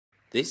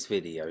This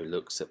video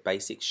looks at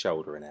basic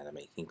shoulder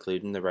anatomy,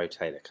 including the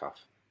rotator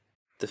cuff.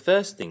 The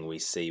first thing we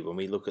see when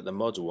we look at the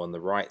model on the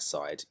right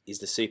side is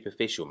the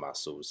superficial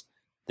muscles.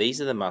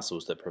 These are the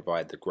muscles that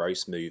provide the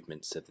gross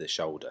movements of the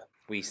shoulder.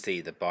 We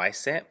see the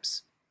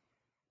biceps,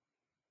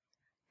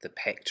 the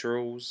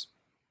pectorals,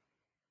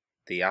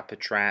 the upper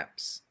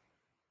traps,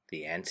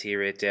 the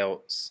anterior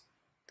delts,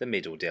 the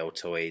middle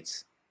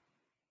deltoids,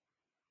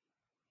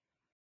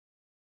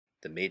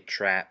 the mid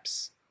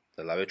traps,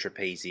 the lower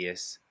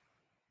trapezius,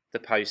 the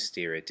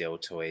posterior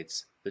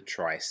deltoids, the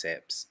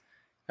triceps,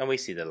 and we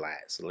see the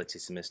lats, the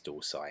latissimus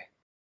dorsi.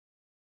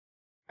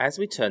 As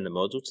we turn the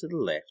model to the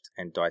left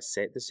and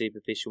dissect the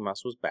superficial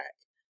muscles back,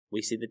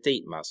 we see the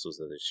deep muscles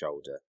of the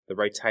shoulder, the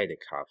rotator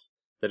cuff,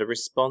 that are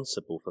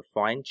responsible for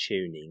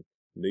fine-tuning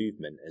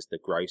movement as the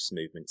gross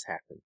movements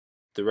happen.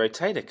 The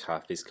rotator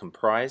cuff is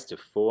comprised of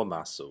four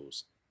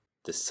muscles: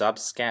 the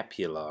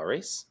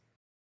subscapularis,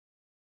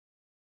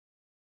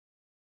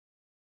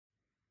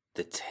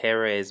 the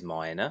teres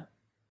minor,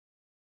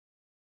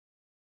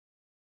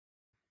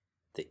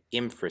 the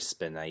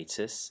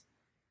infraspinatus,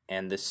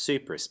 and the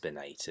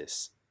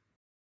supraspinatus.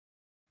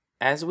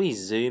 As we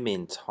zoom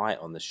in tight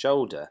on the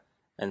shoulder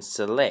and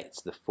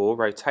select the four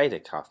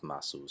rotator cuff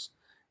muscles,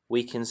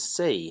 we can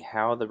see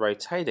how the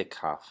rotator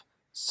cuff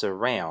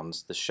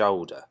surrounds the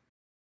shoulder.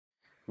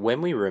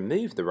 When we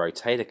remove the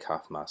rotator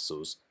cuff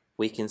muscles,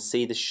 we can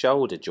see the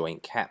shoulder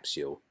joint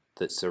capsule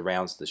that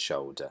surrounds the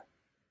shoulder.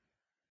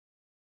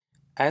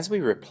 As we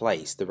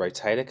replace the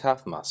rotator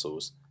cuff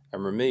muscles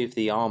and remove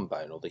the arm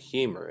bone or the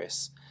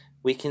humerus,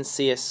 we can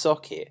see a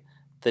socket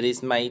that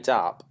is made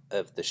up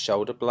of the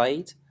shoulder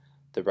blade,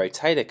 the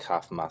rotator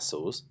cuff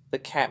muscles, the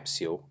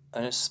capsule,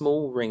 and a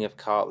small ring of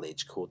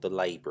cartilage called the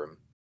labrum.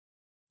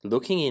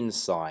 Looking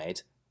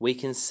inside, we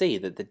can see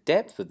that the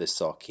depth of the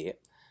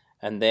socket,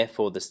 and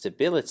therefore the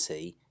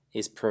stability,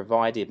 is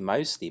provided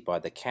mostly by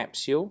the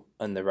capsule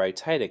and the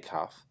rotator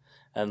cuff,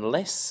 and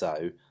less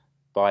so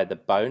by the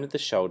bone of the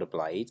shoulder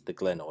blade, the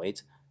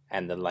glenoid,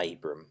 and the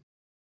labrum.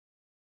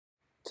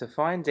 To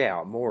find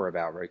out more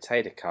about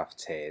rotator cuff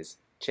tears,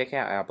 check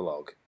out our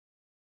blog.